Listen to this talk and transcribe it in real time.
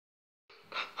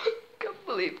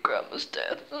believe Grandma's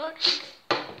dead. I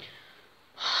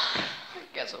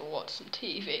guess I'll watch some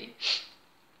TV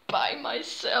by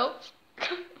myself.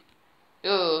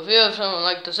 Yo, if you have someone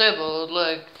like disabled,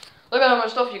 like, look at how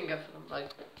much stuff you can get for them. Like,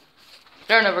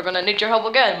 they're never gonna need your help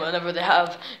again whenever they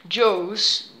have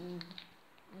Joe's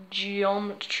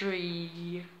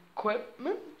geometry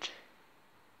equipment.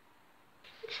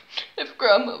 If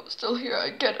Grandma was still here,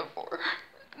 I'd get it for her.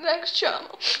 Next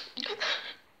channel.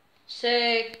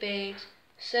 Sick beats.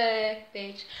 Sick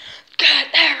beats.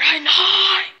 Get there right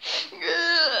now!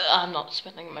 I'm not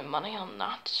spending my money on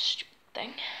that stupid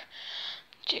thing.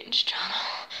 Change channel.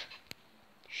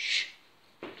 Shh.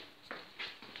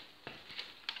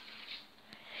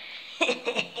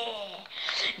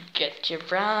 Get your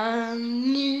brand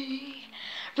new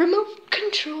remote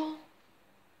control.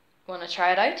 Wanna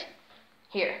try it out?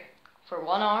 Here, for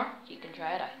 1 hour, you can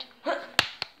try it out.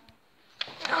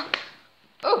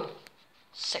 Oh,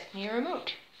 sick new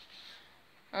remote.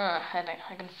 I think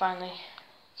I can finally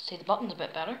see the buttons a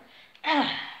bit better.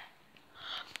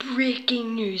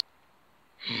 Breaking news.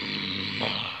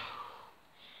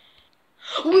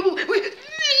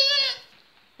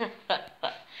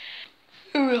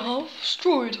 Here we have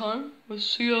story time with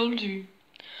CLG.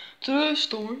 Today's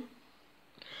story.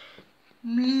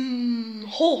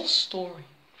 Horse story.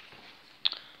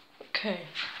 Okay.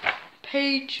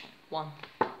 Page 1.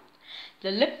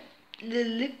 The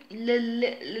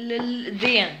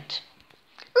end.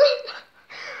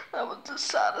 That was the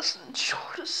saddest and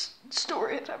shortest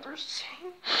story I've ever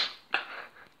seen.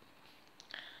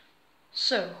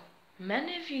 So,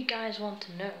 many of you guys want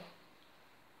to know,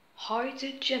 how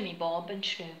did Jimmy Bob and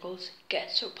Snoogles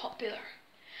get so popular?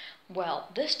 Well,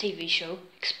 this TV show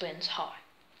explains how.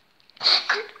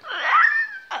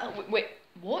 Wait,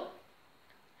 what?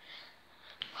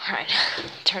 Alright,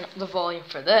 turn up the volume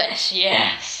for this,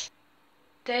 yes!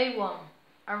 Day 1,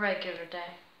 a regular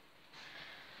day.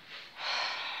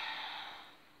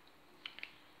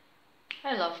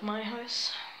 I love my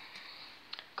house.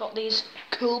 Got these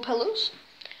cool pillows.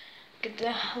 Get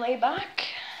to lay back.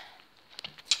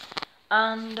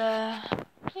 And,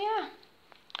 yeah.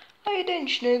 How you doing,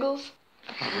 Snoogles?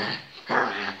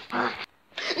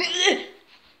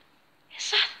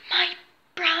 Is that my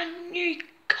brand new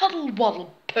cuddle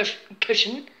waddle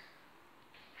cushion?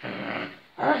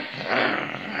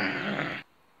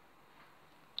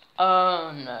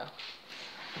 Oh no.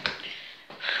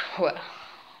 Well,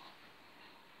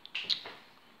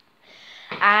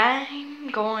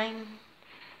 I'm going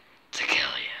to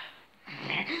kill you.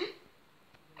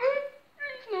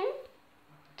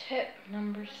 Tip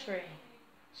number 3.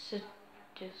 Seduce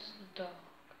the dog.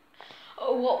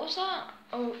 Oh, what was that?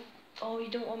 Oh, you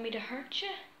don't want me to hurt you?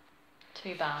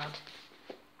 Too bad.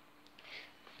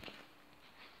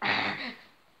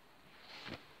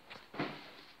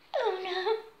 Oh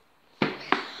no.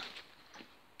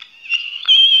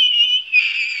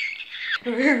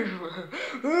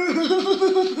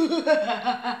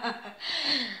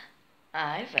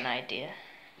 I have an idea.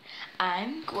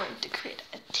 I'm going to create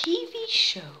a TV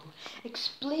show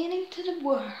explaining to the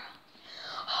world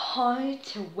how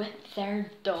to whip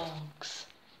their dogs.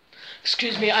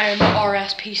 Excuse me, I am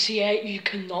RSPCA. You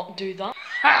cannot do that.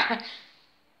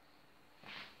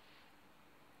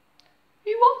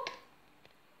 You what?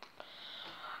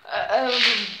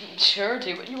 Sure,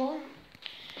 do what you want.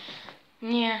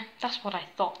 Yeah, that's what I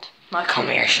thought. Now come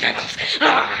here, Snoogles.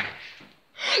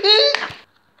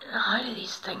 How do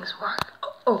these things work?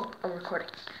 Oh, I'm recording.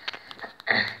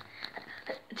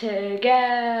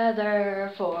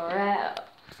 Together forever.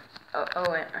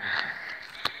 Oh wait.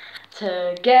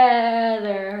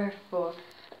 Together for.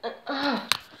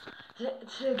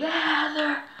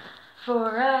 Together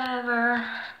forever.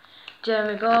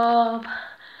 Jimmy Bob.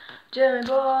 Jimmy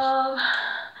Bob.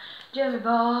 Jimmy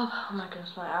Bob. Oh my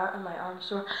goodness, my arm's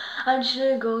sore. And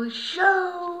Snoogles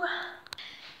Show.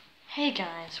 Hey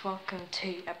guys, welcome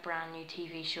to a brand new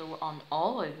TV show on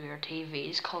all of your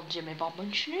TVs called Jimmy Bob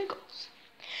and Snoogles.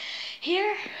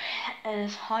 Here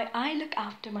is how I look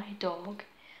after my dog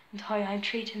and how I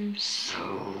treat him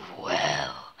so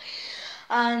well.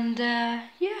 And yeah,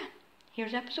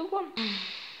 here's episode 1.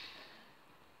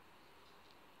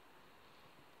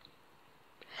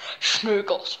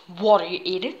 Snoogles, what are you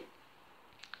eating?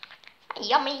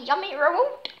 Yummy, yummy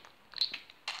remote.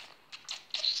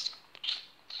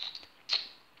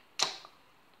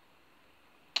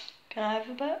 Can I have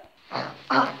a bit?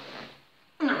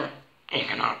 No, you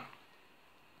cannot.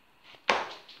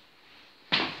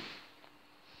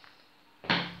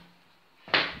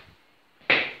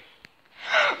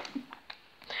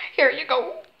 Here you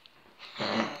go.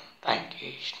 Thank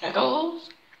you, Snoogles.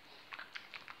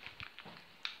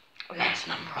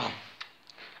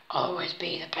 always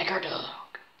be the bigger dog.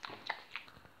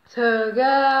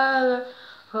 Together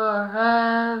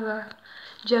forever.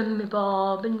 Jimmy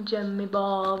Bob and Jimmy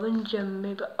Bob and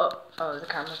Jimmy Bob. Oh, the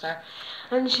camera's there.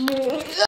 And she